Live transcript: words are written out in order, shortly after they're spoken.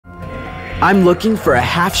I'm looking for a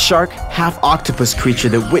half-shark, half-octopus creature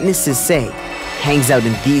that witnesses say hangs out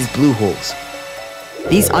in these blue holes.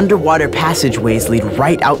 These underwater passageways lead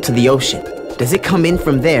right out to the ocean. Does it come in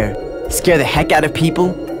from there, scare the heck out of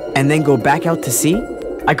people, and then go back out to sea?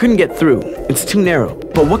 I couldn't get through. It's too narrow.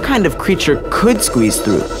 But what kind of creature could squeeze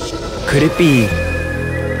through? Could it be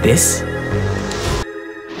this?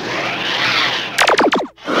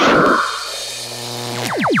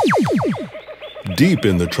 Deep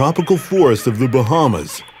in the tropical forest of the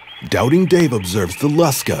Bahamas, Doubting Dave observes the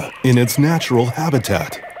Lusca in its natural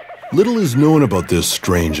habitat. Little is known about this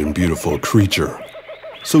strange and beautiful creature,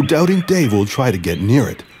 so Doubting Dave will try to get near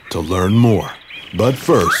it to learn more. But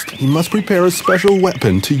first, he must prepare a special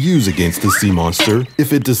weapon to use against the sea monster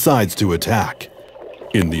if it decides to attack.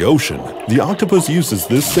 In the ocean, the octopus uses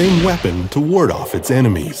this same weapon to ward off its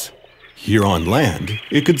enemies. Here on land,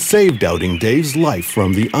 it could save Doubting Dave's life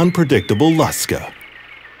from the unpredictable Lusca.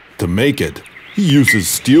 To make it, he uses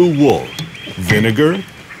steel wool, vinegar,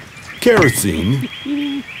 kerosene,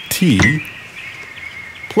 tea,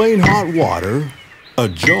 plain hot water, a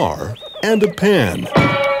jar, and a pan.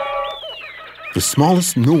 The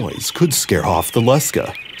smallest noise could scare off the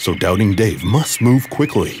Lusca, so Doubting Dave must move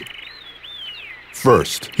quickly.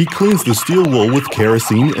 First, he cleans the steel wool with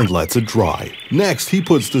kerosene and lets it dry. Next, he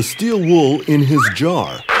puts the steel wool in his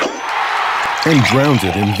jar and drowns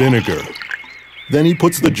it in vinegar. Then he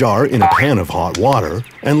puts the jar in a pan of hot water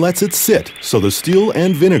and lets it sit so the steel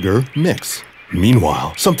and vinegar mix.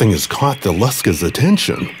 Meanwhile, something has caught the Lusca's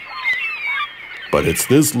attention. But it's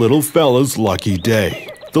this little fella's lucky day.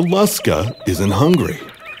 The Lusca isn't hungry.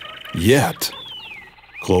 Yet.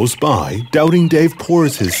 Close by, Doubting Dave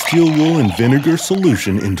pours his steel wool and vinegar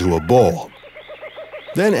solution into a bowl.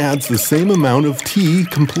 Then adds the same amount of tea,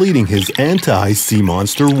 completing his anti-sea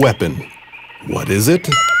monster weapon. What is it?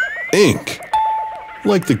 Ink.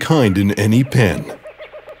 Like the kind in any pen.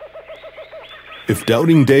 If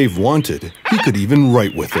Doubting Dave wanted, he could even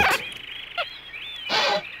write with it.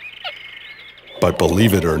 But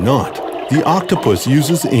believe it or not, the octopus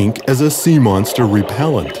uses ink as a sea monster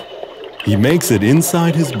repellent. He makes it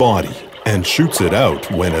inside his body and shoots it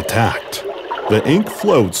out when attacked. The ink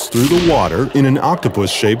floats through the water in an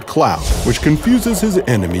octopus-shaped cloud, which confuses his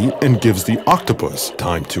enemy and gives the octopus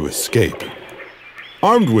time to escape.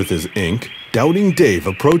 Armed with his ink, Doubting Dave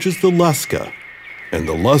approaches the Lusca, and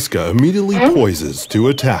the Lusca immediately poises to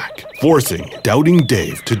attack, forcing Doubting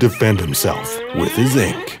Dave to defend himself with his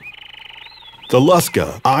ink. The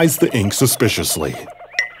Lusca eyes the ink suspiciously,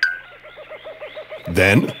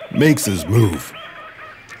 then makes his move.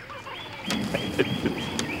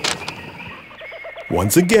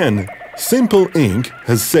 Once again, simple ink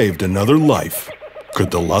has saved another life.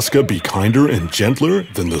 Could the Lusca be kinder and gentler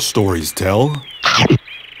than the stories tell?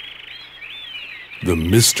 The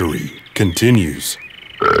mystery continues.